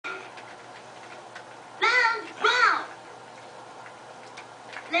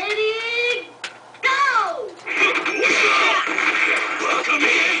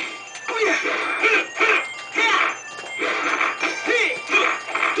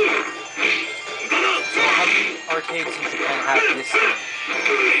pigs in Japan have this thing.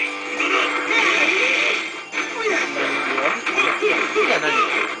 Yeah, 90.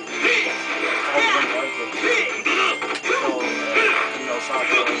 All the ones I've been to. So,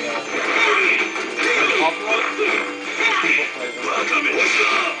 Osaka, Very popular? people play them.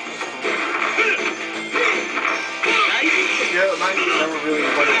 Yeah, the 90s never really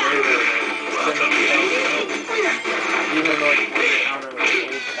went away there. Even though it's kind of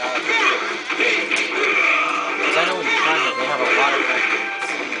old past. Because I know in China they have a lot of records.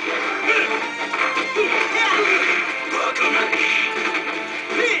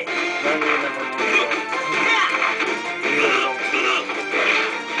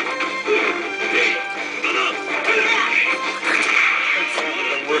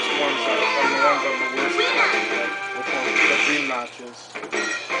 Matches.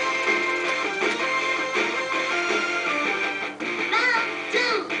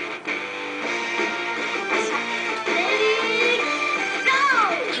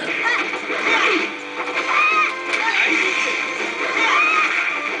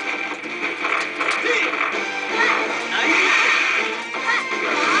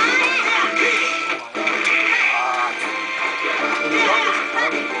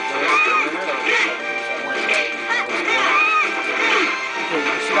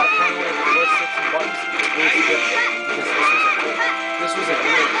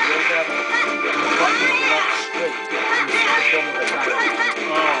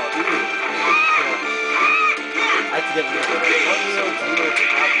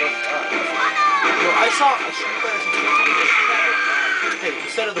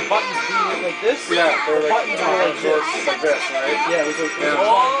 Instead of the buttons being like this, yeah, the buttons were like this. Like this, right? Yeah, it was like this.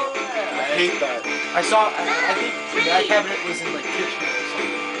 I hate that. I saw, I think that cabinet was in like Kitchener or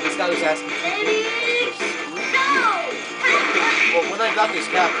something. This guy was asking for well, when I got this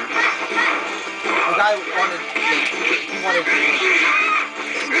cabinet, the guy wanted, like, he wanted,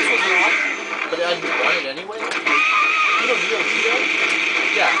 this was an option, but I didn't want it anyway. You know,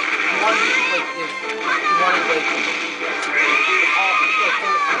 EX-Geese? Yeah, he wanted, like,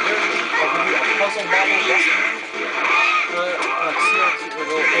 a puzzle model wrestling, CRT,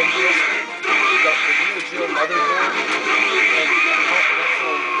 or NGS, the EX-Geese motherboard, and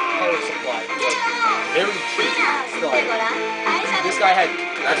actual power supply. Very cheap still. This guy had...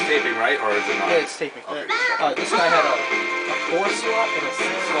 That's taping, right? Or is it not? Yeah, it's taping. Okay. This guy had a 4-slot and a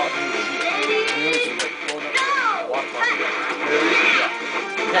 6-slot ULT.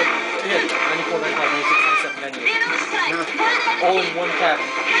 He had 94, 95, 96, 97, 98. All in one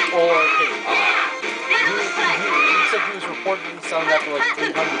cabinet. All arcade. He said he was reportedly selling that for like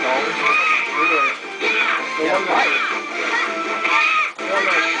 $300 or something. Really? Yeah, right. The one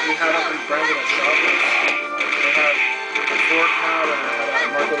that we had up in Brandon at Shoppers, they had a 4-cab and they had a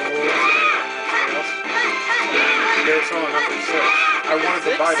Marco the Wolves and everything else. And they were selling that for 6. I wanted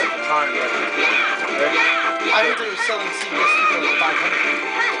to buy it at the time, but I heard they were selling CBS for like 500.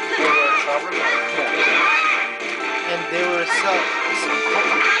 They were at Shoppers? Yeah. And they were selling...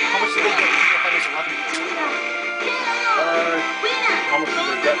 How much did they get for the $111? How much did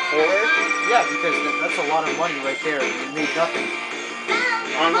they get for it? Yeah, because that's a lot of money right there. You made nothing.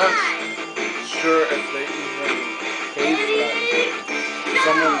 I'm not sure if they even paid for that.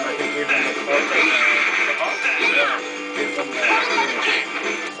 Someone, I think, gave them the card right now. Yeah, gave them the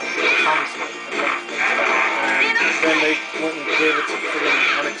and then they went and gave it to freaking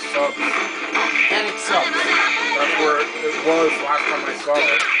Panic Subs. Panic Subs. That's where it was last time I saw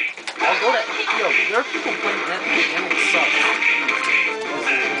it. I'll go to... Yo, there are people playing Panic Subs.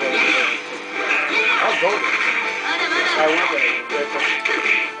 I'll go there. I went there.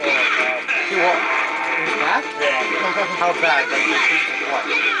 Oh my god. You what? It was bad? Yeah. How bad? Like, in terms of what?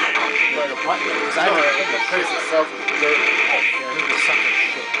 Like a button? Because I don't think the place itself is dirty. Oh, yeah, I think there's something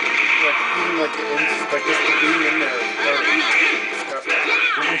shit. Like, even like the like just the being in there is dirty. Disgusting.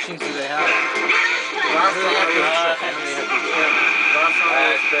 What machines do they have? Last time I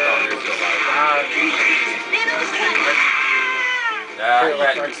was there,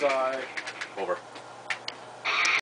 Yeah, XI. over.